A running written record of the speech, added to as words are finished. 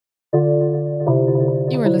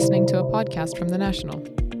listening to a podcast from The National.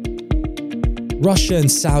 Russia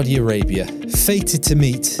and Saudi Arabia, fated to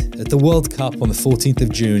meet at the World Cup on the 14th of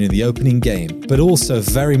June in the opening game, but also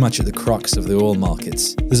very much at the crux of the oil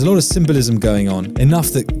markets. There's a lot of symbolism going on, enough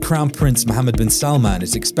that Crown Prince Mohammed bin Salman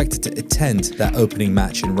is expected to attend that opening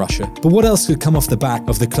match in Russia. But what else could come off the back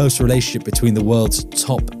of the close relationship between the world's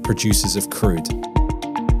top producers of crude?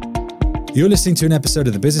 You're listening to an episode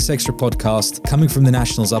of the Business Extra podcast coming from the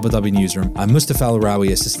National's Abu Dhabi newsroom. I'm Mustafa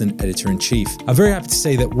Al-Rawi, Assistant Editor-in-Chief. I'm very happy to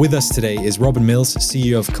say that with us today is Robin Mills,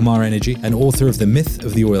 CEO of Kamar Energy and author of The Myth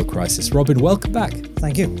of the Oil Crisis. Robin, welcome back.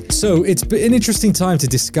 Thank you. So it's been an interesting time to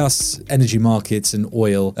discuss energy markets and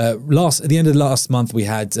oil. At the end of last month, we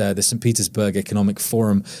had the St. Petersburg Economic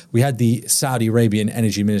Forum. We had the Saudi Arabian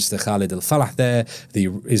Energy Minister Khalid Al-Falih there,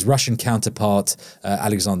 his Russian counterpart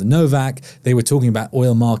Alexander Novak. They were talking about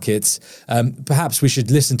oil markets. Perhaps we should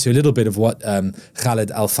listen to a little bit of what Khalid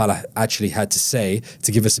Al-Falih actually had to say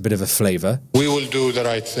to give us a bit of a flavour. We will do the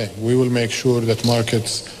right thing. We will make sure that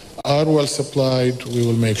markets are well supplied. We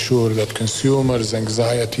will make sure that consumers'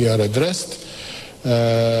 anxiety are addressed,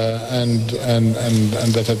 and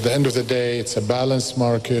that at the end of the day, it's a balanced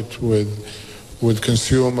market with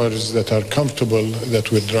consumers that are comfortable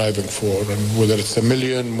that we're driving for. And whether it's a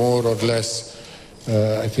million, more or less,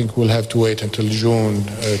 I think we'll have to wait until June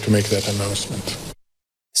to make that announcement.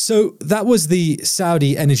 So that was the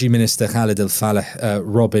Saudi Energy Minister Khalid Al-Falih.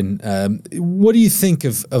 Robin, what do you think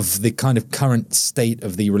of the kind of current state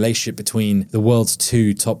of the relationship between the world's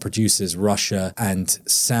two top producers, Russia and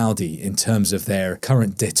Saudi, in terms of their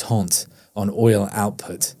current détente on oil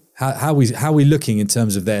output? How are we looking in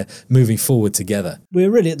terms of their moving forward together?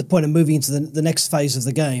 We're really at the point of moving into the next phase of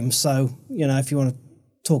the game. So, if you want to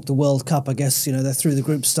talk the World Cup, I guess, they're through the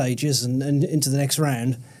group stages and into the next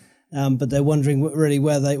round. But they're wondering really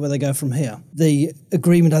where they go from here. The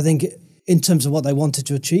agreement, I think, in terms of what they wanted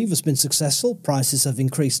to achieve, has been successful. Prices have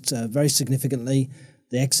increased very significantly.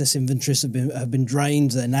 The excess inventories have been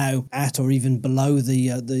drained. They're now at or even below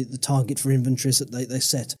the target for inventories that they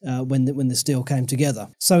set when this deal came together.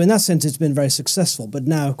 So in that sense, it's been very successful. But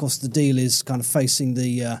now, of course, the deal is kind of facing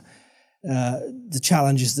the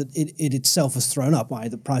challenges that it itself has thrown up, i.e.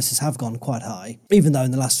 the prices have gone quite high, even though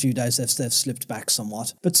in the last few days they've slipped back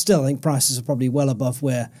somewhat. But still, I think prices are probably well above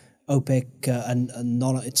where OPEC and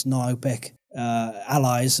its non-OPEC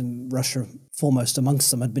allies, and Russia foremost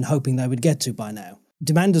amongst them, had been hoping they would get to by now.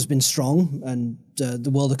 Demand has been strong, and the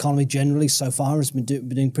world economy generally so far has been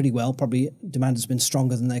doing pretty well. Probably demand has been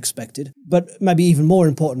stronger than they expected. But maybe even more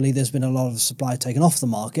importantly, there's been a lot of supply taken off the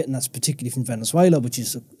market, and that's particularly from Venezuela, which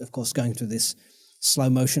is, of course, going through this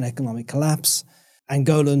slow-motion economic collapse.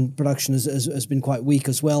 Angolan production has been quite weak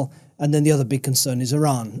as well. And then the other big concern is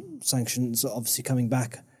Iran. Sanctions are obviously coming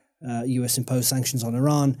back. US-imposed sanctions on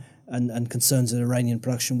Iran, and concerns that Iranian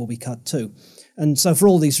production will be cut too. And so for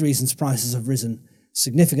all these reasons, prices have risen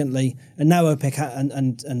significantly, and now OPEC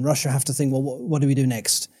and Russia have to think, well, what do we do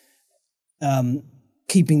next?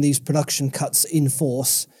 Keeping these production cuts in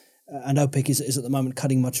force, and OPEC is at the moment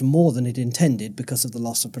cutting much more than it intended because of the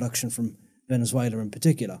loss of production from Venezuela in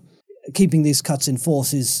particular. Keeping these cuts in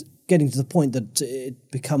force is getting to the point that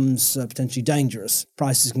it becomes potentially dangerous.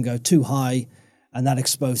 Prices can go too high, and that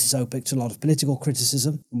exposes OPEC to a lot of political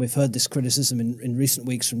criticism. And we've heard this criticism in recent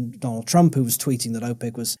weeks from Donald Trump, who was tweeting that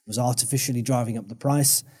OPEC was artificially driving up the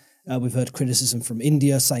price. We've heard criticism from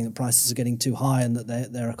India saying that prices are getting too high and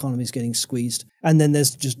that their economy is getting squeezed. And then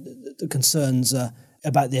there's just the concerns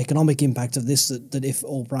about the economic impact of this, that if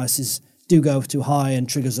oil prices do go too high and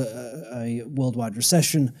triggers a worldwide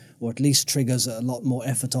recession, or at least triggers a lot more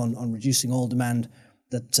effort on reducing oil demand,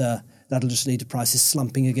 that'll just lead to prices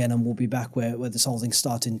slumping again, and we'll be back where this whole thing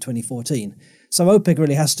started in 2014. So OPEC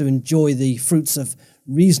really has to enjoy the fruits of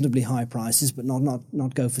reasonably high prices, but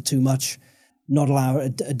not go for too much, not allow a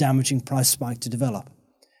damaging price spike to develop.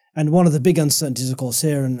 And one of the big uncertainties, of course,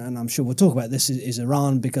 here, and I'm sure we'll talk about this, is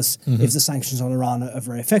Iran, because if the sanctions on Iran are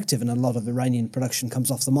very effective and a lot of Iranian production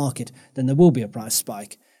comes off the market, then there will be a price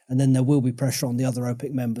spike, and then there will be pressure on the other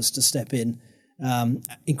OPEC members to step in,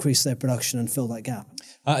 increase their production and fill that gap.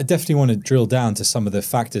 I definitely want to drill down to some of the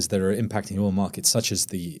factors that are impacting oil markets, such as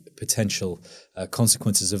the potential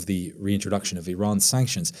consequences of the reintroduction of Iran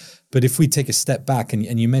sanctions. But if we take a step back,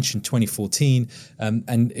 and you mentioned 2014,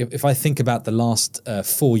 and if I think about the last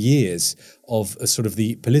 4 years of sort of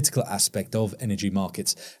the political aspect of energy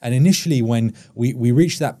markets, and initially when we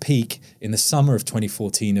reached that peak in the summer of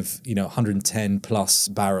 2014 of $110 plus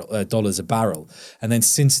dollars a barrel, and then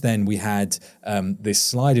since then we had this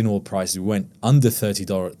slide in oil prices. We went under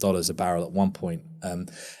 $30 a barrel at one point,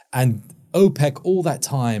 and OPEC all that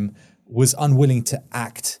time was unwilling to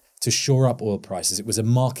act to shore up oil prices. It was a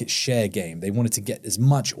market share game. They wanted to get as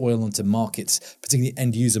much oil onto markets, particularly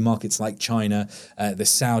end user markets like China, the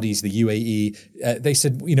Saudis, the UAE. They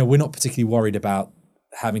said, we're not particularly worried about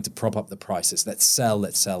having to prop up the prices. Let's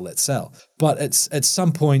sell. But at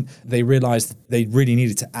some point, they realized they really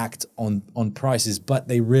needed to act on prices, but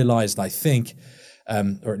they realized, I think,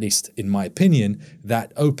 or at least in my opinion,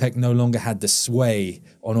 that OPEC no longer had the sway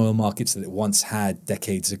on oil markets that it once had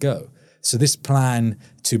decades ago. So this plan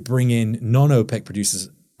to bring in non-OPEC producers,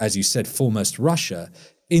 as you said, foremost Russia,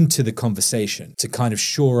 into the conversation to kind of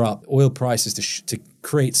shore up oil prices, to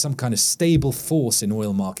create some kind of stable force in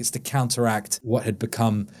oil markets to counteract what had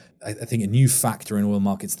become, I think, a new factor in oil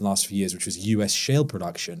markets the last few years, which was US shale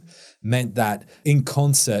production, meant that in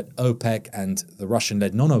concert, OPEC and the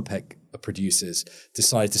Russian-led non-OPEC producers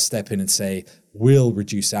decided to step in and say, we'll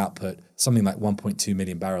reduce output, something like 1.2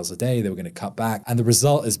 million barrels a day. They were going to cut back. And the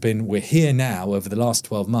result has been, we're here now over the last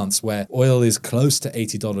 12 months where oil is close to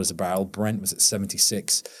 $80 a barrel. Brent was at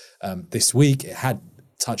 76 this week. It had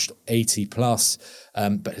touched 80 plus,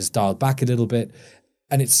 but has dialed back a little bit.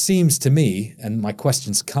 And it seems to me, and my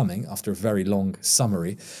question's coming after a very long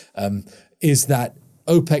summary, is that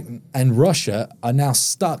OPEC and Russia are now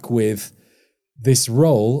stuck with this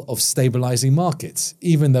role of stabilizing markets,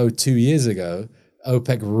 even though 2 years ago,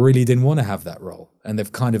 OPEC really didn't want to have that role, and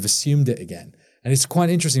they've kind of assumed it again. And it's quite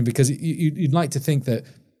interesting because you'd like to think that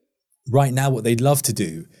right now what they'd love to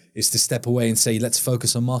do is to step away and say, let's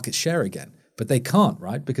focus on market share again. But they can't,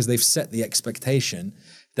 right? Because they've set the expectation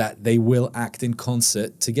that they will act in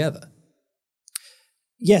concert together.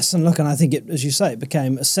 Yes, and I think as you say, it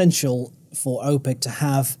became essential for OPEC to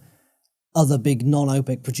have other big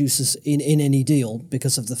non-OPEC producers in any deal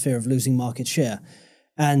because of the fear of losing market share.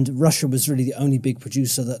 And Russia was really the only big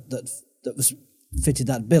producer that was fitted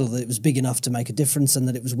that bill, that it was big enough to make a difference and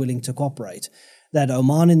that it was willing to cooperate. They had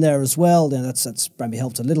Oman in there as well, that's maybe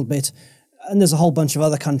helped a little bit. And there's a whole bunch of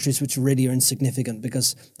other countries which really are insignificant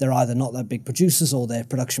because they're either not that big producers or their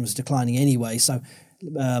production was declining anyway. So,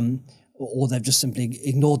 or they've just simply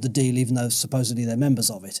ignored the deal, even though supposedly they're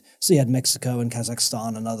members of it. So you had Mexico and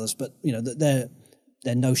Kazakhstan and others, but they're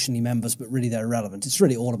notionally members, but really they're irrelevant. It's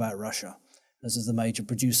really all about Russia as is the major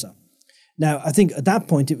producer. Now, I think at that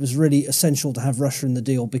point it was really essential to have Russia in the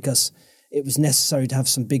deal because it was necessary to have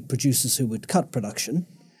some big producers who would cut production.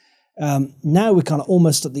 Now we're kind of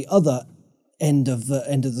almost at the other end of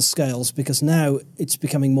the scales because now it's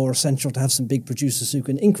becoming more essential to have some big producers who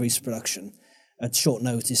can increase production at short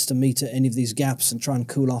notice to meet any of these gaps and try and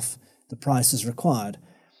cool off the prices required.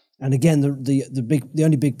 And again, the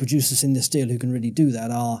only big producers in this deal who can really do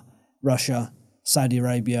that are Russia, Saudi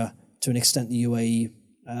Arabia, to an extent the UAE,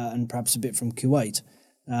 and perhaps a bit from Kuwait.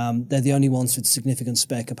 They're the only ones with significant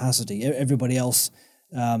spare capacity. Everybody else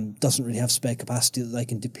doesn't really have spare capacity that they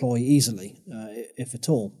can deploy easily, if at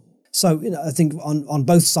all. So I think on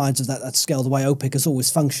both sides of that scale, the way OPEC has always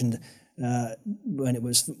functioned, when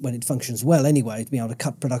it functions well anyway, to be able to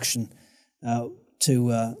cut production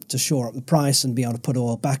to shore up the price and be able to put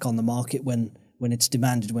oil back on the market when it's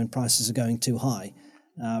demanded, when prices are going too high.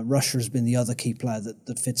 Russia has been the other key player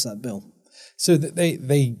that fits that bill. So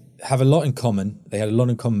they have a lot in common. They had a lot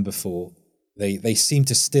in common before. They seem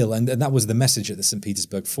to still, and that was the message at the St.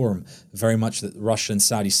 Petersburg Forum, very much that Russia and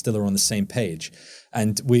Saudi still are on the same page.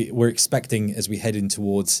 And we're expecting, as we head in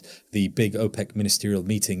towards the big OPEC ministerial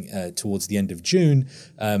meeting towards the end of June,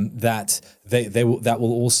 that that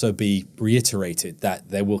will also be reiterated, that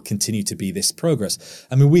there will continue to be this progress.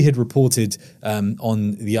 I mean, we had reported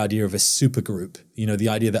on the idea of a supergroup, the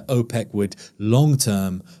idea that OPEC would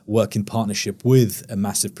long-term work in partnership with a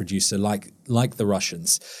massive producer like the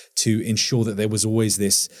Russians to ensure that there was always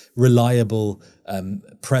this reliable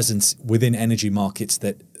presence within energy markets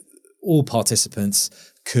that all participants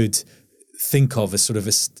could think of as sort of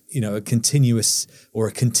a continuous or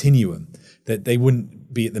a continuum, that they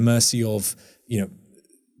wouldn't be at the mercy of,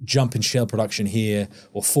 jump in shale production here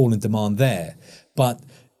or fall in demand there. But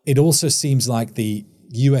it also seems like the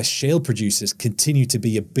US shale producers continue to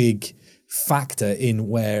be a big factor in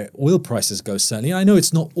where oil prices go, certainly. And I know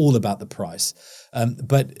it's not all about the price,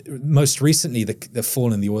 but most recently the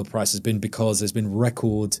fall in the oil price has been because there's been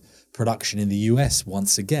record production in the US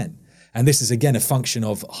once again. And this is, again, a function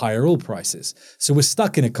of higher oil prices. So we're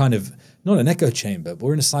stuck in a kind of, not an echo chamber, but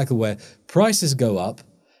we're in a cycle where prices go up,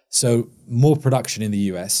 so more production in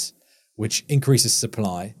the US, which increases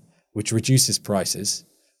supply, which reduces prices,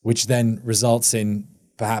 which then results in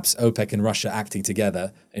perhaps OPEC and Russia acting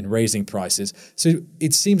together in raising prices. So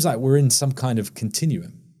it seems like we're in some kind of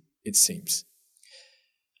continuum, it seems.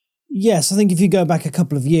 Yes, I think if you go back a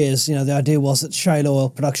couple of years, the idea was that shale oil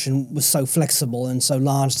production was so flexible and so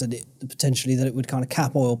large that it would kind of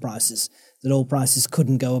cap oil prices, that oil prices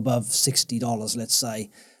couldn't go above $60, let's say,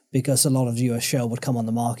 because a lot of US shale would come on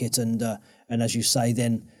the market and as you say,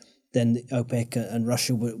 then OPEC and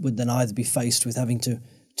Russia would then either be faced with having to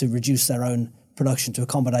reduce their own production to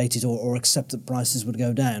accommodate it or accept that prices would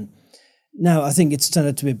go down. Now, I think it's turned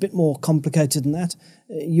out to be a bit more complicated than that.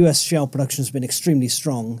 US shale production has been extremely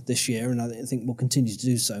strong this year, and I think will continue to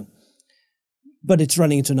do so. But it's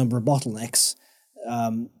running into a number of bottlenecks.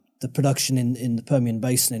 The production in the Permian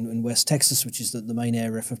Basin in West Texas, which is the main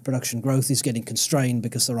area for production growth, is getting constrained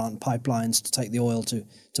because there aren't pipelines to take the oil to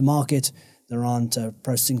market. There aren't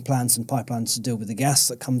processing plants and pipelines to deal with the gas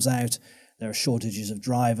that comes out. There are shortages of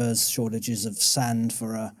drivers, shortages of sand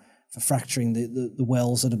for fracturing the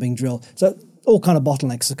wells that are being drilled. So all kind of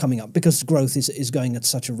bottlenecks are coming up because growth is going at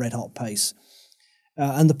such a red-hot pace.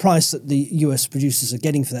 And the price that the US producers are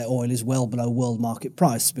getting for their oil is well below world market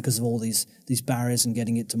price because of all these barriers in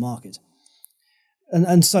getting it to market.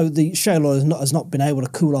 And so the shale oil has not been able to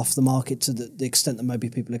cool off the market to the extent that maybe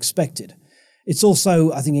people expected. It's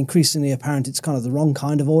also, I think, increasingly apparent it's kind of the wrong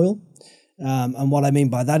kind of oil. And what I mean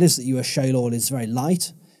by that is that US shale oil is very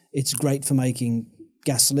light. It's great for making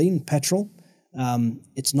gasoline, petrol.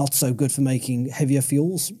 It's not so good for making heavier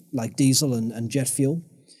fuels like diesel and jet fuel.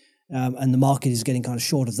 And the market is getting kind of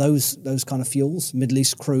short of those kind of fuels. Middle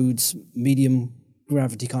East crudes, medium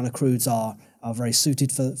gravity kind of crudes are very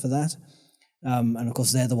suited for that. And of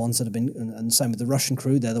course, they're the ones that have been, and same with the Russian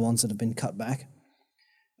crude, they're the ones that have been cut back.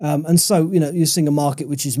 And so, you're seeing a market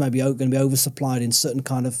which is maybe going to be oversupplied in certain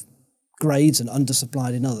kind of grades and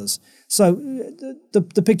undersupplied in others. So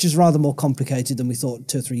the picture's rather more complicated than we thought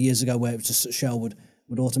 2 or 3 years ago, where it was just that Shell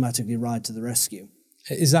would automatically ride to the rescue.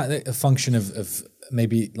 Is that a function of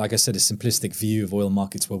maybe, like I said, a simplistic view of oil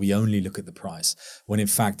markets where we only look at the price, when in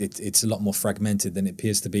fact it's a lot more fragmented than it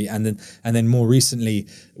appears to be? And then more recently,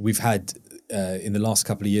 we've had in the last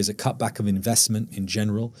couple of years a cutback of investment in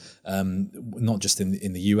general, not just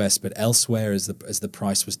in the US but elsewhere, as the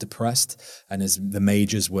price was depressed and as the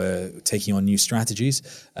majors were taking on new strategies.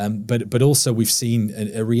 But also we've seen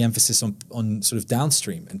a re-emphasis on sort of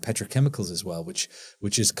downstream and petrochemicals as well, which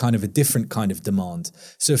is kind of a different kind of demand.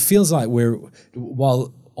 So it feels like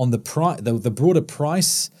while on the broader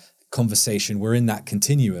price conversation, we're in that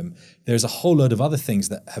continuum, there's a whole load of other things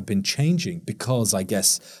that have been changing because, I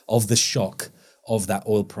guess, of the shock of that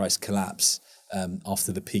oil price collapse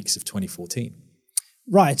after the peaks of 2014.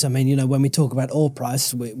 Right. I mean, when we talk about oil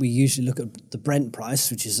price, we usually look at the Brent price,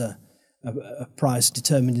 which is a price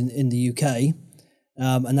determined in the UK,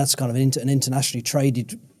 and that's kind of an internationally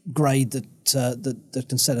traded grade that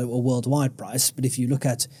can set a worldwide price. But if you look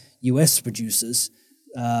at US producers,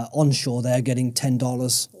 onshore, they're getting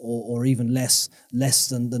 $10 or even less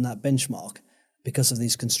than that benchmark because of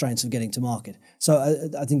these constraints of getting to market. So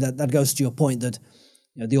I think that goes to your point that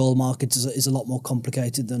the oil market is a lot more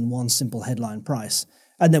complicated than one simple headline price.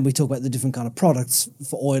 And then we talk about the different kind of products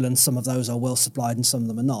for oil, and some of those are well supplied and some of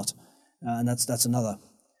them are not, and that's another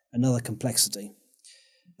complexity.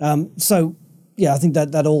 So yeah, I think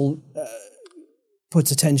that all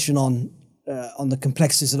puts attention on the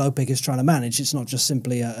complexities that OPEC is trying to manage. It's not just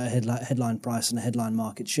simply a headline price and a headline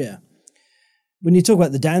market share. When you talk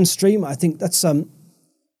about the downstream, I think that's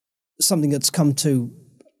something that's come to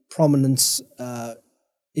prominence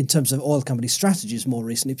in terms of oil company strategies more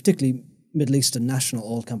recently, particularly Middle Eastern national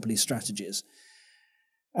oil company strategies.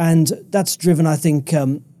 And that's driven, I think,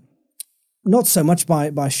 not so much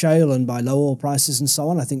by shale and by low oil prices and so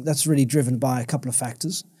on. I think that's really driven by a couple of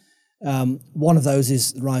factors. One of those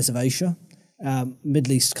is the rise of Asia.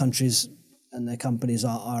 Middle East countries and their companies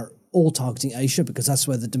are all targeting Asia because that's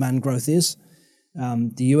where the demand growth is.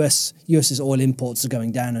 The US's oil imports are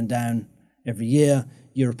going down and down every year.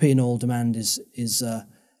 European oil demand is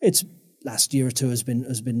it's last year or two has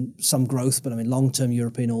been some growth, but I mean long-term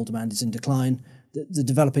European oil demand is in decline. The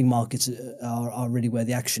developing markets are really where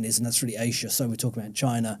the action is, and that's really Asia. So we're talking about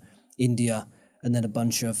China, India, and then a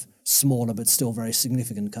bunch of smaller but still very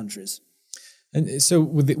significant countries. And so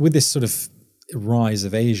with this sort of rise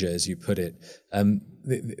of Asia, as you put it, and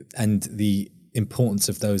the importance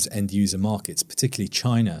of those end user markets, particularly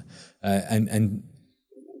China, and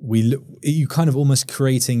you kind of almost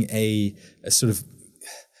creating a sort of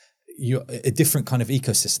a different kind of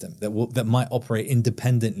ecosystem that might operate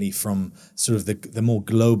independently from sort of the more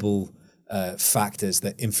global factors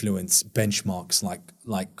that influence benchmarks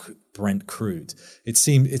like Brent crude. It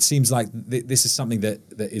seems like this is something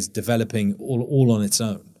that is developing all on its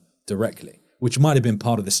own directly, which might have been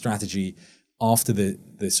part of the strategy after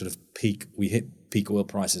the sort of peak, we hit peak oil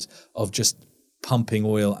prices, of just pumping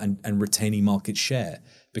oil and retaining market share,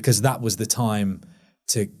 because that was the time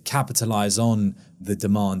to capitalize on the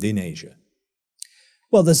demand in Asia.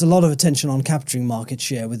 Well, there's a lot of attention on capturing market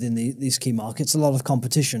share within these key markets, a lot of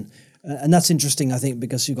competition. And that's interesting, I think,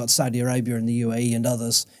 because you've got Saudi Arabia and the UAE and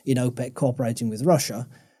others in OPEC cooperating with Russia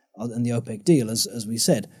and the OPEC deal, as we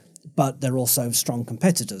said. But they're also strong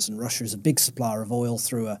competitors, and Russia is a big supplier of oil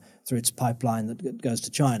through its pipeline that goes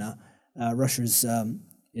to China. Russia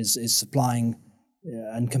is supplying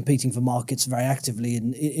and competing for markets very actively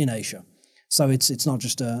in Asia. So it's not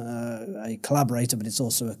just a collaborator, but it's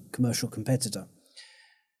also a commercial competitor.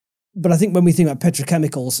 But I think when we think about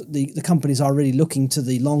petrochemicals, the companies are really looking to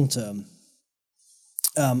the long term.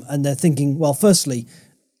 And they're thinking, well, firstly,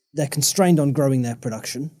 they're constrained on growing their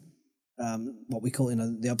production, what we call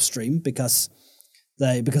the upstream, because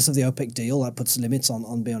of the OPEC deal, that puts limits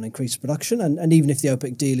on being on increased production. And even if the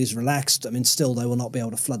OPEC deal is relaxed, still they will not be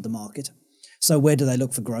able to flood the market. So where do they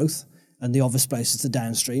look for growth? And the obvious place is the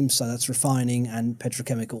downstream. So that's refining and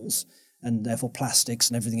petrochemicals, and therefore plastics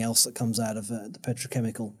and everything else that comes out of the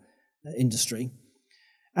petrochemical industry.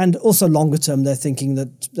 And also longer term, they're thinking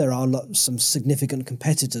that there are some significant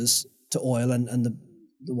competitors to oil, and the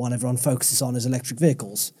one everyone focuses on is electric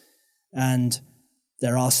vehicles. And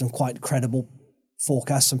there are some quite credible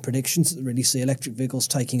forecasts and predictions that really see electric vehicles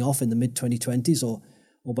taking off in the mid-2020s or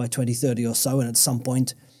by 2030 or so. And at some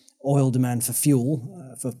point, oil demand for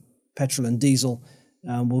fuel, for petrol and diesel,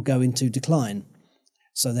 will go into decline.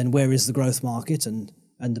 So then where is the growth market? And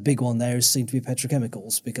the big one there seem to be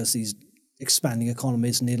petrochemicals, because these expanding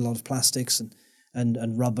economies need a lot of plastics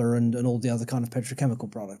and rubber and all the other kind of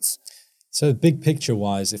petrochemical products. So big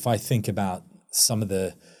picture-wise, if I think about some of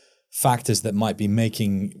the factors that might be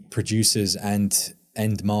making producers and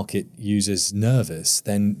end market users nervous,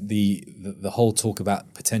 then the whole talk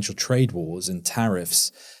about potential trade wars and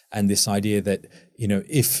tariffs, and this idea that,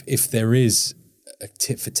 if there is a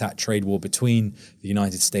tit-for-tat trade war between the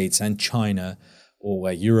United States and China, or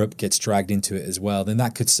where Europe gets dragged into it as well, then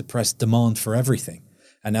that could suppress demand for everything.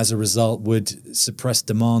 And as a result, would suppress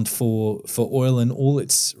demand for oil and all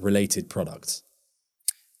its related products.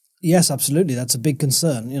 Yes, absolutely. That's a big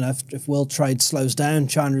concern. If world trade slows down,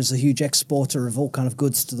 China is a huge exporter of all kind of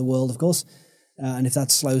goods to the world, of course. And if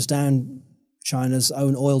that slows down, China's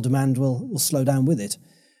own oil demand will slow down with it.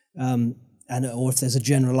 Or if there's a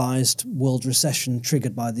generalized world recession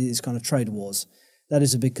triggered by these kind of trade wars, that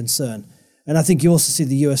is a big concern. And I think you also see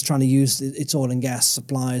the US trying to use its oil and gas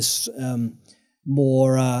supplies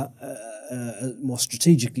more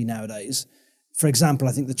strategically nowadays. For example,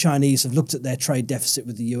 I think the Chinese have looked at their trade deficit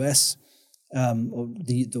with the US, or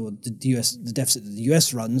the deficit that the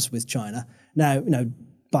US runs with China. Now,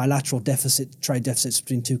 bilateral trade deficits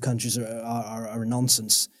between two countries are a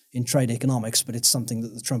nonsense in trade economics, but it's something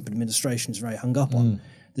that the Trump administration is very hung up on.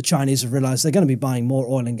 The Chinese have realized they're going to be buying more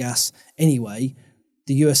oil and gas anyway.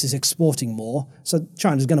 The US is exporting more, so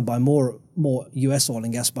China's going to buy more US oil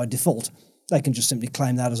and gas by default. They can just simply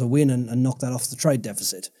claim that as a win and knock that off the trade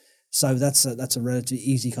deficit. So that's a relatively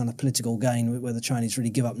easy kind of political gain, where the Chinese really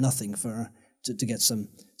give up nothing to get some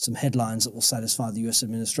headlines that will satisfy the US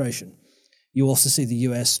administration. You also see the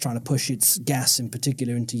US trying to push its gas in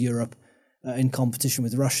particular into Europe in competition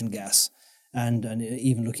with Russian gas, and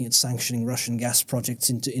even looking at sanctioning Russian gas projects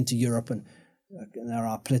into Europe. And there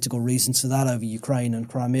are political reasons for that over Ukraine and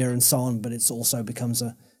Crimea and so on, but it also becomes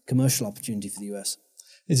a commercial opportunity for the US.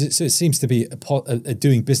 So it seems to be a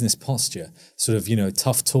doing business posture, sort of,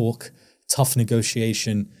 tough talk, tough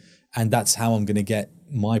negotiation, and that's how I'm going to get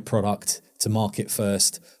my product to market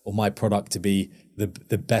first, or my product to be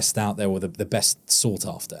the best out there, or the best sought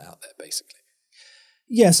after out there, basically.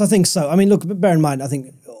 Yes, I think so. Look, bear in mind, I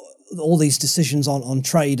think all these decisions on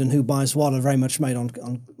trade and who buys what are very much made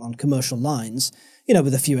on commercial lines,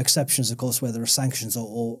 with a few exceptions, of course, where there are sanctions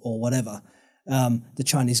or whatever. The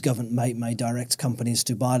Chinese government may direct companies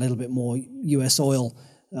to buy a little bit more US oil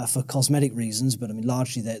for cosmetic reasons, but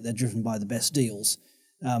largely they're driven by the best deals.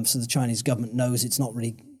 So the Chinese government knows it's not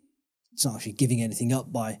actually giving anything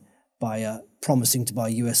up by promising to buy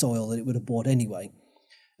US oil that it would have bought anyway.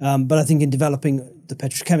 But I think in developing the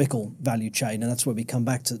petrochemical value chain, and that's where we come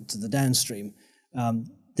back to the downstream,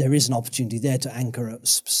 there is an opportunity there to anchor a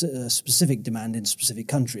specific demand in specific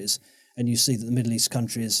countries. And you see that the Middle East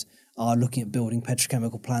countries are looking at building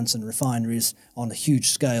petrochemical plants and refineries on a huge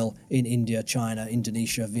scale in India, China,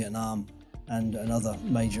 Indonesia, Vietnam, and other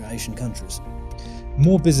major Asian countries.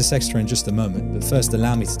 More Business Extra in just a moment, but first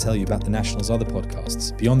allow me to tell you about the National's other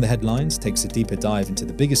podcasts. Beyond the Headlines takes a deeper dive into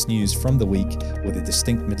the biggest news from the week with a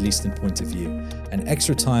distinct Middle Eastern point of view. And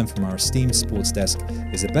Extra Time from our esteemed sports desk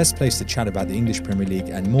is the best place to chat about the English Premier League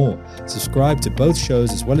and more. Subscribe to both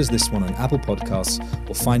shows as well as this one on Apple Podcasts,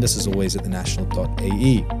 or find us as always at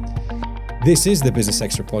thenational.ae. This is the Business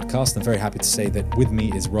Extra podcast. I'm very happy to say that with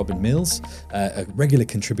me is Robin Mills, a regular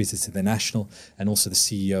contributor to The National and also the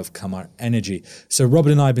CEO of Kamar Energy. So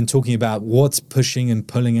Robin and I have been talking about what's pushing and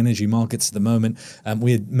pulling energy markets at the moment.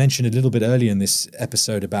 We had mentioned a little bit earlier in this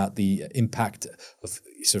episode about the impact of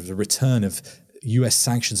sort of the return of US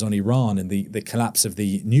sanctions on Iran and the collapse of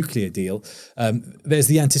the nuclear deal. There's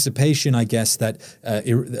the anticipation, I guess, that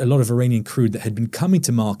a lot of Iranian crude that had been coming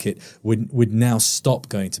to market would now stop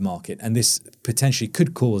going to market. And this potentially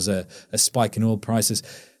could cause a spike in oil prices.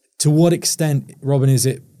 To what extent, Robin, is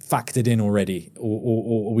it factored in already,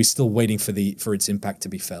 or are we still waiting for its impact to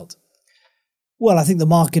be felt? Well, I think the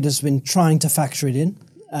market has been trying to factor it in,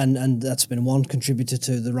 and that's been one contributor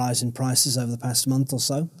to the rise in prices over the past month or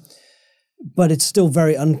so. But it's still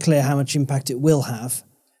very unclear how much impact it will have.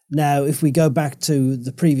 Now, if we go back to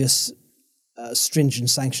the previous stringent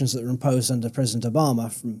sanctions that were imposed under President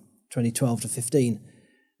Obama from 2012 to 15,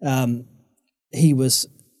 he was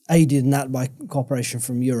aided in that by cooperation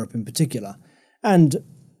from Europe in particular. And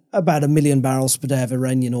about 1 million barrels per day of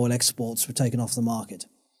Iranian oil exports were taken off the market.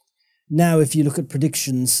 Now, if you look at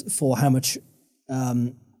predictions for how much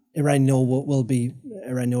Iranian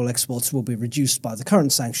oil exports will be reduced by the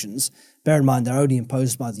current sanctions, bear in mind they're only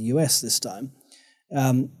imposed by the US this time,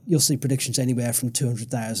 you'll see predictions anywhere from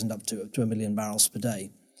 200,000 up to 1 million barrels per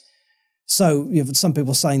day. So you have some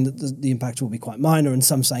people saying that the impact will be quite minor, and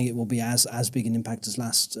some saying it will be as big an impact as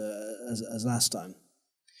last time.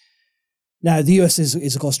 Now, the US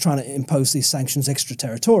is of course trying to impose these sanctions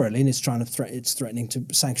extraterritorially, and it's threatening to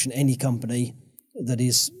sanction any company that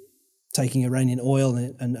is taking Iranian oil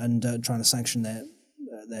and trying to sanction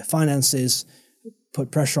their finances,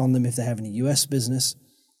 put pressure on them if they have any US business,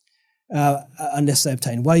 unless they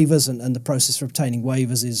obtain waivers. And the process for obtaining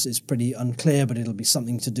waivers is pretty unclear, but it'll be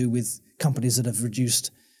something to do with companies that have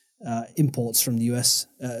reduced imports from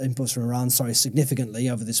Iran significantly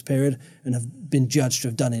over this period and have been judged to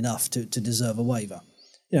have done enough to deserve a waiver.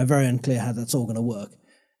 Very unclear how that's all going to work.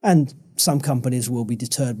 And some companies will be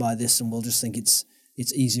deterred by this and will just think it's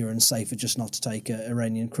easier and safer just not to take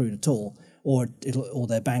Iranian crude at all, or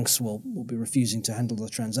their banks will be refusing to handle the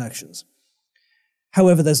transactions.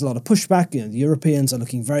 However, there's a lot of pushback. The Europeans are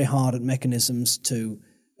looking very hard at mechanisms to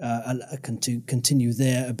continue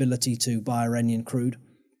their ability to buy Iranian crude,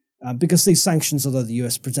 because these sanctions, although the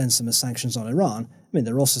US presents them as sanctions on Iran,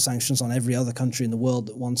 there are also sanctions on every other country in the world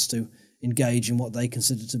that wants to engage in what they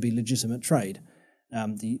consider to be legitimate trade.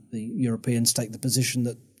 The Europeans take the position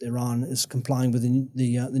that Iran is complying with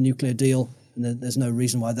the nuclear deal, and there's no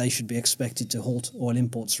reason why they should be expected to halt oil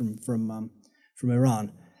imports from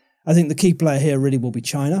Iran. I think the key player here really will be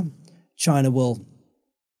China. China,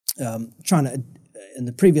 in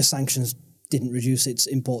the previous sanctions, didn't reduce its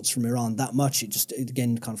imports from Iran that much. It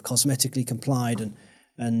again kind of cosmetically complied,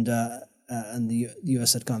 and the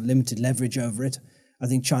US had kind of limited leverage over it. I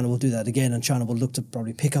think China will do that again, and China will look to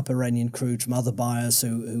probably pick up Iranian crude from other buyers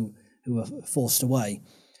who are forced away,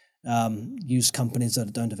 use companies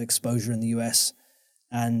that don't have exposure in the US,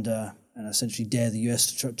 and essentially dare the US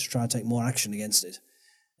to try and take more action against it.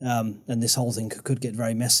 And this whole thing could get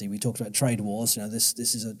very messy. We talked about trade wars.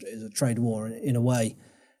 This is a trade war in a way,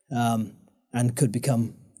 and could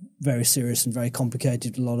become very serious and very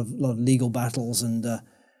complicated. A lot of legal battles and a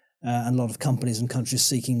lot of companies and countries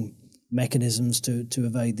seeking mechanisms to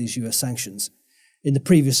evade these US sanctions. In the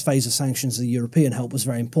previous phase of sanctions, the European help was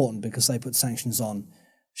very important because they put sanctions on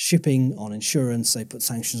shipping, on insurance, they put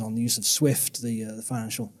sanctions on the use of SWIFT, the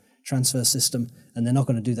financial transfer system, and they're not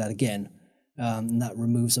going to do that again. And that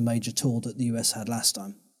removes a major tool that the US had last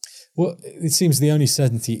time. Well, it seems the only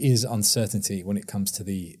certainty is uncertainty when it comes to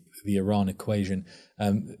the Iran equation.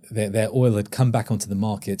 Their oil had come back onto the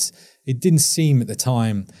markets. It didn't seem at the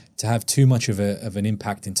time to have too much of an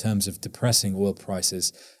impact in terms of depressing oil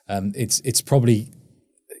prices. It's probably,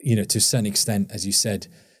 to a certain extent, as you said,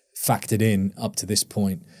 factored in up to this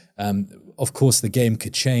point. Of course, the game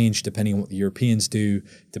could change depending on what the Europeans do,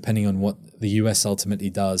 depending on what the US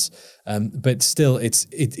ultimately does. But still,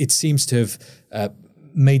 it seems to have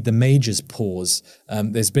made the majors pause.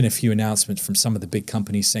 There's been a few announcements from some of the big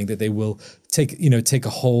companies saying that they will take a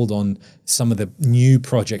hold on some of the new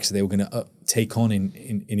projects that they were going to take on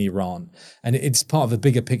in Iran. And it's part of a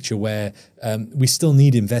bigger picture where we still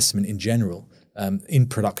need investment in general. in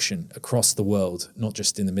production across the world, not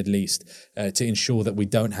just in the Middle East, to ensure that we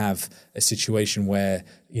don't have a situation where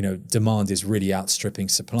demand is really outstripping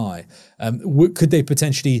supply. Could they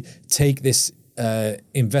potentially take this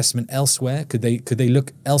investment elsewhere? Could they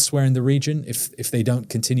look elsewhere in the region if they don't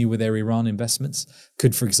continue with their Iran investments?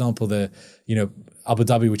 Could, for example, Abu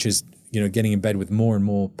Dhabi, which is getting in bed with more and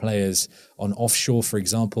more players on offshore, for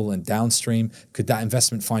example, and downstream, could that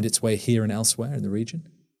investment find its way here and elsewhere in the region?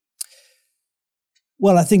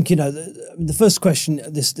 Well, I think the first question,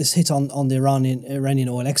 this hit on the Iranian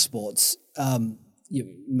oil exports.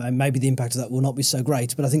 Maybe the impact of that will not be so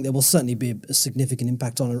great, but I think there will certainly be a significant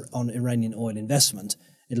impact on Iranian oil investment.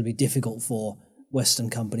 It'll be difficult for Western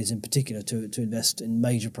companies in particular to invest in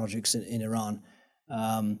major projects in Iran.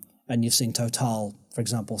 And you've seen Total, for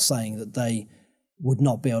example, saying that they would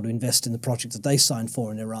not be able to invest in the project that they signed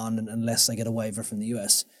for in Iran unless they get a waiver from the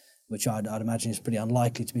US, which I'd imagine is pretty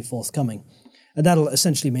unlikely to be forthcoming. And that'll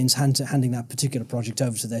essentially means handing that particular project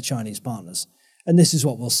over to their Chinese partners. And this is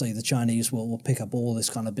what we'll see. The Chinese will pick up all this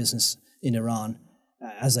kind of business in Iran,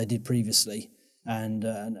 as they did previously,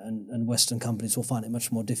 and Western companies will find it much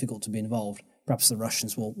more difficult to be involved. Perhaps the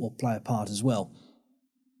Russians will play a part as well.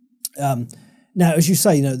 Now, as you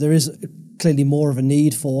say, there is clearly more of a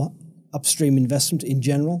need for upstream investment in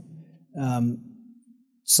general.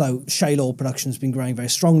 So shale oil production has been growing very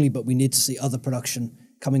strongly, but we need to see other production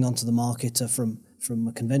coming onto the market from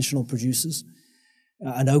conventional producers.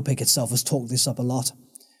 And OPEC itself has talked this up a lot.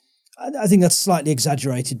 I think that's slightly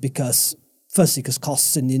exaggerated because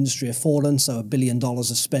costs in the industry have fallen, so $1 billion of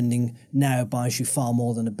spending now buys you far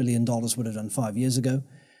more than $1 billion would have done 5 years ago.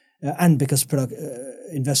 And because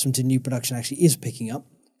investment in new production actually is picking up,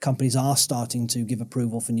 companies are starting to give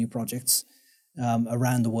approval for new projects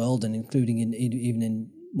around the world, and including even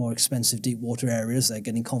in more expensive deep water areas. They're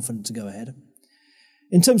getting confident to go ahead.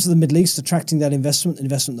 In terms of the Middle East attracting that investment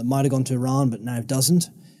that might have gone to Iran but now doesn't,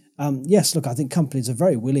 yes, look, I think companies are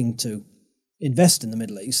very willing to invest in the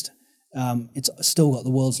Middle East. It's still got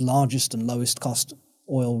the world's largest and lowest cost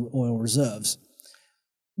oil reserves.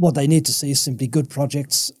 What they need to see is simply good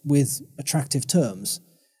projects with attractive terms.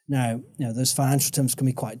 Now, those financial terms can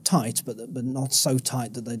be quite tight, but not so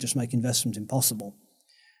tight that they just make investment impossible.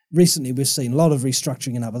 Recently, we've seen a lot of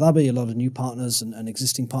restructuring in Abu Dhabi, a lot of new partners and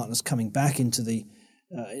existing partners coming back into the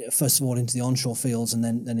first of all into the onshore fields and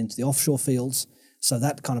then into the offshore fields. So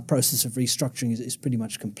that kind of process of restructuring is pretty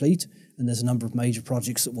much complete, and there's a number of major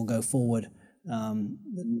projects that will go forward,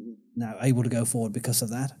 now able to go forward because of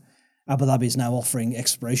that. Abu Dhabi is now offering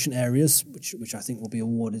exploration areas, which I think will be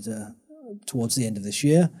awarded towards the end of this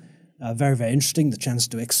year. Very, very interesting, the chance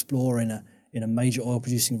to explore in a major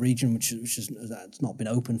oil-producing region, which has not been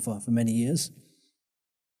open for many years.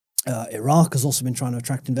 Iraq has also been trying to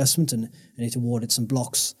attract investment, and it awarded some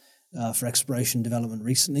blocks for exploration and development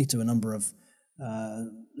recently to a number of,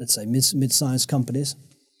 let's say, mid-sized companies.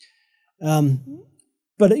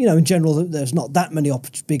 But, in general, there's not that many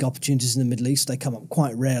big opportunities in the Middle East. They come up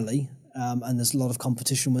quite rarely, and there's a lot of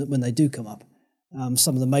competition when they do come up.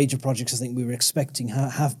 Some of the major projects I think we were expecting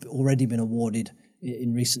have already been awarded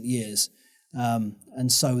in recent years.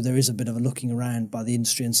 And so there is a bit of a looking around by the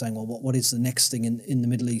industry and saying, well, what is the next thing in the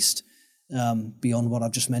Middle East beyond what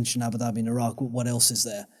I've just mentioned, Abu Dhabi and Iraq? What else is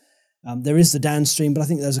there? There is the downstream, but I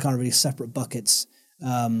think those are kind of really separate buckets.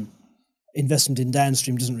 Investment in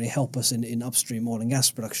downstream doesn't really help us in upstream oil and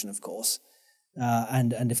gas production, of course.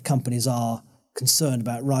 And if companies are concerned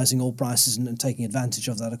about rising oil prices and taking advantage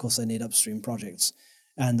of that, of course, they need upstream projects.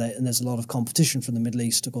 And there's a lot of competition from the Middle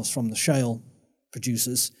East, of course, from the shale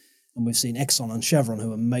producers. And we've seen Exxon and Chevron,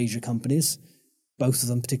 who are major companies. Both of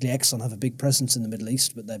them, particularly Exxon, have a big presence in the Middle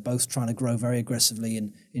East, but they're both trying to grow very aggressively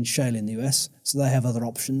in shale in the US. So they have other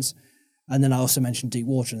options. And then I also mentioned deep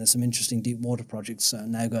water, and there's some interesting deep water projects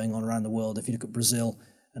now going on around the world. If you look at Brazil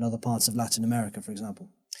and other parts of Latin America, for example.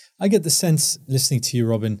 I get the sense, listening to you,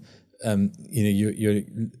 Robin,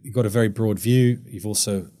 you've got a very broad view. You've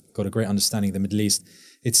also got a great understanding of the Middle East.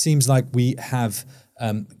 It seems like we have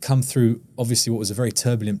come through, obviously, what was a very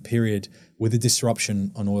turbulent period with a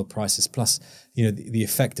disruption on oil prices, plus, the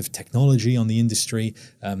effect of technology on the industry,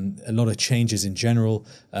 a lot of changes in general,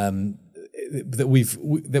 that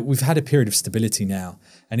we've had a period of stability now.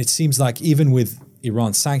 And it seems like even with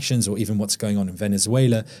Iran sanctions or even what's going on in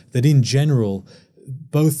Venezuela, that in general,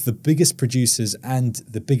 both the biggest producers and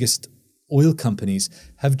the biggest oil companies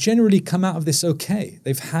have generally come out of this okay.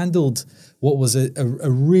 They've handled what was a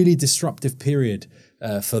really disruptive period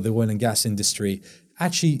for the oil and gas industry,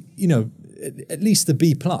 actually, at least the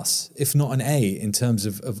B plus, if not an A, in terms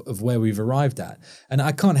of where we've arrived at. And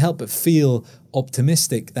I can't help but feel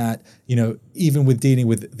optimistic that, even with dealing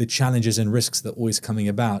with the challenges and risks that are always coming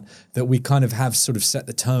about, that we kind of have sort of set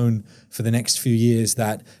the tone for the next few years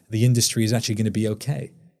that the industry is actually going to be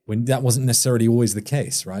okay. When that wasn't necessarily always the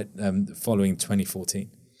case, right? Following 2014.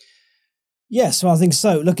 Yes, well, I think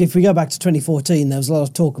so. Look, if we go back to 2014, there was a lot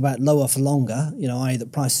of talk about lower for longer, i.e.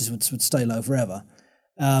 that prices would stay low forever,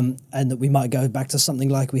 and that we might go back to something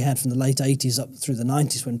like we had from the late 80s up through the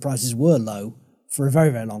 90s when prices were low for a very,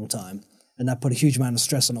 very long time. And that put a huge amount of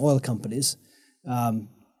stress on oil companies.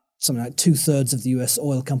 Something like 2/3 of the US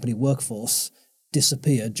oil company workforce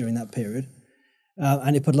disappeared during that period.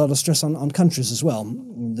 And it put a lot of stress on countries as well.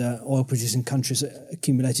 The oil-producing countries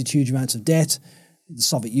accumulated huge amounts of debt. The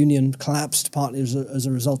Soviet Union collapsed partly as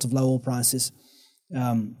a result of low oil prices.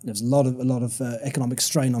 There was a lot of economic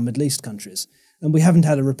strain on Middle East countries, and we haven't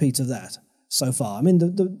had a repeat of that so far. I mean,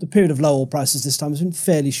 the period of low oil prices this time has been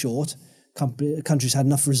fairly short. Countries had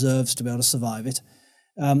enough reserves to be able to survive it.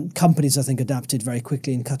 Companies, I think, adapted very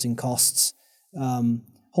quickly in cutting costs,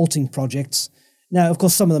 halting projects. Now, of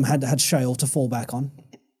course, some of them had shale to fall back on,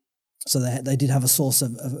 so they did have a source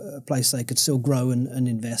of a place they could still grow and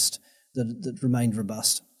invest that remained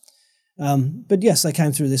robust. But yes, they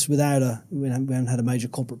came through this without we haven't had a major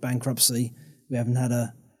corporate bankruptcy. We haven't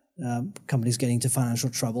had companies getting into financial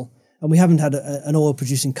trouble. And we haven't had an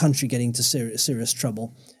oil-producing country getting into serious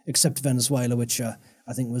trouble, except Venezuela, which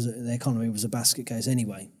I think the economy was a basket case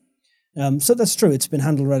anyway. So that's true. It's been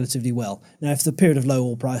handled relatively well. Now, if the period of low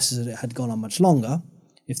oil prices had gone on much longer,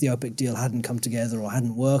 if the OPEC deal hadn't come together or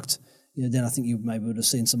hadn't worked, then I think you maybe would have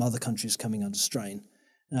seen some other countries coming under strain.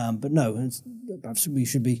 But no, perhaps we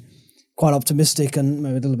should be quite optimistic and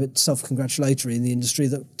maybe a little bit self-congratulatory in the industry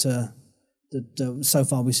that so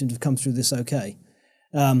far we seem to have come through this okay.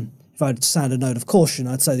 If I had to sound a note of caution,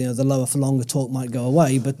 I'd say the lower for longer talk might go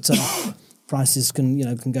away, but prices can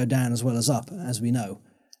go down as well as up, as we know,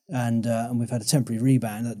 and we've had a temporary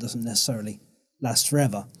rebound that doesn't necessarily last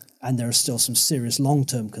forever. And there are still some serious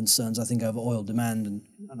long-term concerns, I think, over oil demand, and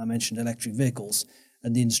I mentioned electric vehicles.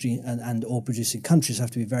 And the industry and oil-producing countries have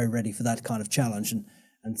to be very ready for that kind of challenge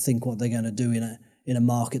and think what they're going to do in a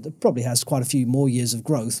market that probably has quite a few more years of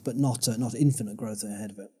growth, but not infinite growth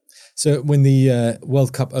ahead of it. So when the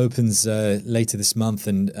World Cup opens later this month,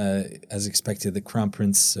 and as expected, the Crown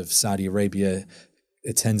Prince of Saudi Arabia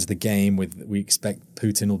attends the game, we expect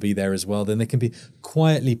Putin will be there as well, then they can be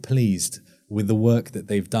quietly pleased with the work that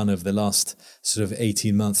they've done over the last sort of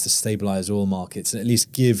 18 months to stabilize oil markets and at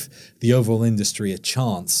least give the overall industry a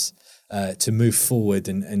chance to move forward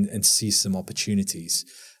and see some opportunities.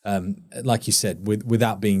 Like you said,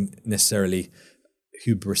 without being necessarily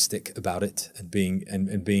hubristic about it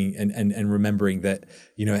and remembering that,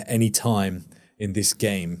 at any time in this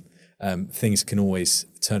game, things can always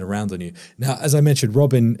turn around on you. Now, as I mentioned,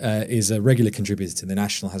 Robin is a regular contributor to The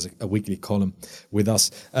National, has a weekly column with us.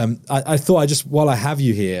 I thought while I have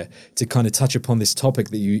you here, to kind of touch upon this topic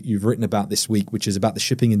that you've written about this week, which is about the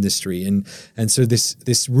shipping industry. And so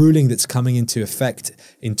this ruling that's coming into effect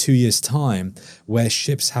in 2 years' time, where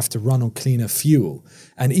ships have to run on cleaner fuel.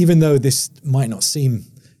 And even though this might not seem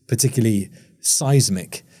particularly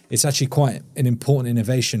seismic, it's actually quite an important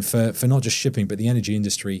innovation for not just shipping, but the energy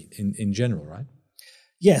industry in general, right?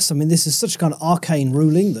 Yes, I mean, this is such a kind of arcane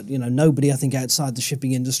ruling that, nobody, I think, outside the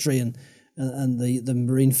shipping industry and the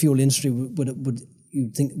marine fuel industry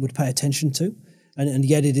would pay attention to. And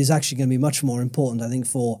yet it is actually going to be much more important, I think,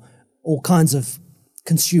 for all kinds of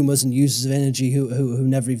consumers and users of energy who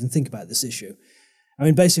never even think about this issue. I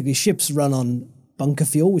mean, basically, ships run on bunker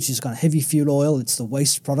fuel, which is kind of heavy fuel oil. It's the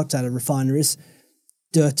waste product out of refineries,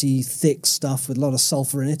 dirty, thick stuff with a lot of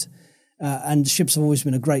sulfur in it. And ships have always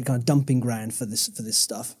been a great kind of dumping ground for this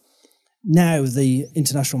stuff. Now the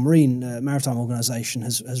International Maritime Organization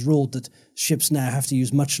has ruled that ships now have to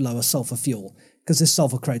use much lower sulfur fuel because this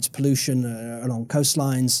sulfur creates pollution along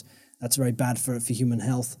coastlines. That's very bad for human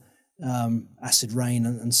health, acid rain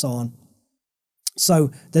and so on.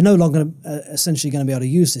 So they're no longer essentially going to be able to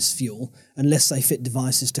use this fuel unless they fit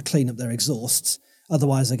devices to clean up their exhausts.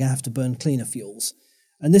 Otherwise, they're going to have to burn cleaner fuels.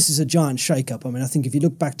 And this is a giant shake-up. I mean, I think if you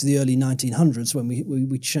look back to the early 1900s when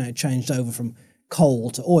we changed over from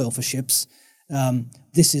coal to oil for ships,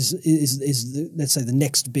 this is let's say the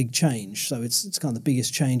next big change. So it's kind of the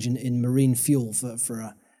biggest change in marine fuel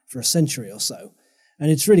for a century or so,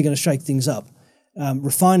 and it's really going to shake things up.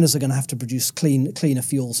 Refiners are going to have to produce cleaner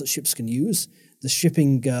fuels that ships can use. The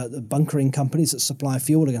shipping, the bunkering companies that supply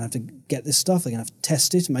fuel are going to have to get this stuff. They're going to have to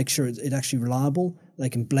test it, make sure it's actually reliable. They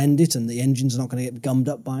can blend it and the engines are not going to get gummed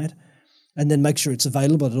up by it. and then make sure it's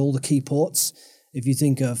available at all the key ports. If you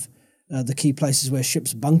think of the key places where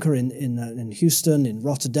ships bunker in Houston, in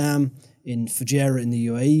Rotterdam, in Fujairah in the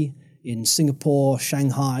UAE, in Singapore,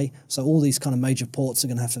 Shanghai, so all these kind of major ports are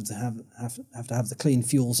going to have the clean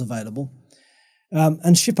fuels available.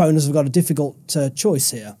 And ship owners have got a difficult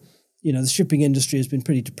choice here. The shipping industry has been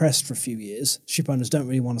pretty depressed for a few years. Ship owners don't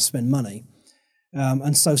really want to spend money.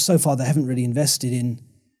 And so far they haven't really invested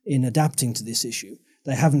in adapting to this issue.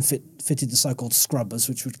 They haven't fitted the so-called scrubbers,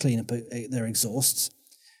 which would clean up their exhausts.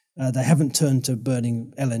 They haven't turned to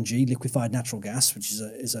burning LNG, liquefied natural gas, which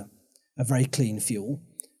is a very clean fuel.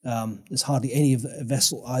 There's hardly any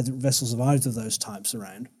vessels of either of those types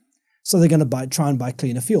around. So they're going to try and buy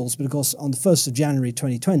cleaner fuels. But of course, on the 1st of January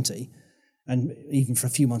 2020, and even for a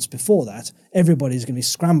few months before that, everybody's going to be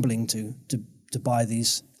scrambling to buy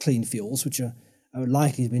these clean fuels, which are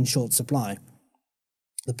likely to be in short supply.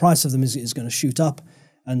 The price of them is going to shoot up,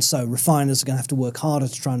 and so refiners are going to have to work harder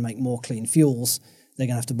to try and make more clean fuels. They're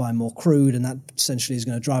going to have to buy more crude, and that essentially is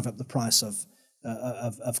going to drive up the price of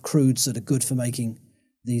crudes that are good for making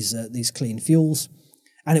these clean fuels.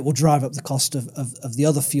 And it will drive up the cost of the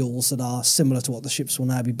other fuels that are similar to what the ships will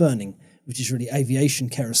now be burning, which is really aviation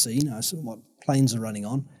kerosene, what planes are running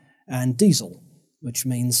on, and diesel, which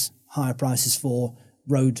means higher prices for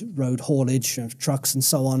road haulage, trucks and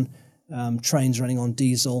so on, trains running on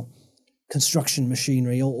diesel, construction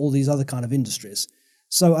machinery, all these other kind of industries.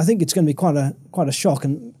 So I think it's going to be quite a shock,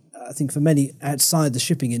 and I think for many outside the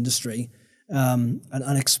shipping industry, an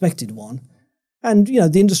unexpected one. And,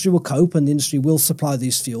 the industry will cope, and the industry will supply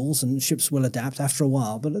these fuels, and ships will adapt after a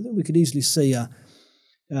while. But I think we could easily see a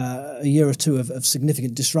year or two of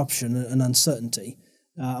significant disruption and uncertainty.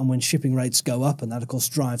 And when shipping rates go up, and that, of course,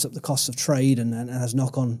 drives up the cost of trade and has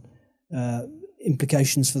knock-on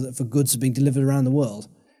implications for goods being delivered around the world.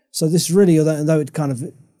 So this really, although it kind of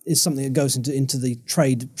is something that goes into the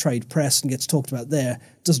trade press and gets talked about there,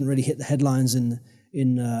 doesn't really hit the headlines in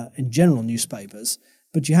general newspapers.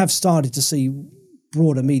 But you have started to see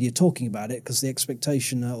broader media talking about it because the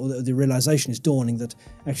expectation or the realization is dawning that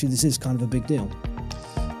actually this is kind of a big deal.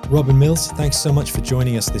 Robin Mills, thanks so much for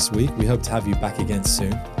joining us this week. We hope to have you back again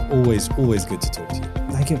soon. Always good to talk to you.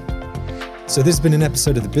 Thank you. So this has been an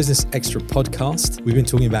episode of the Business Extra podcast. We've been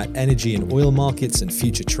talking about energy and oil markets and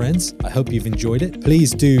future trends. I hope you've enjoyed it.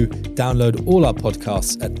 Please do download all our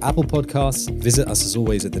podcasts at Apple Podcasts. Visit us as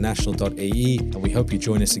always at thenational.ae, and we hope you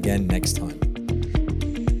join us again next time.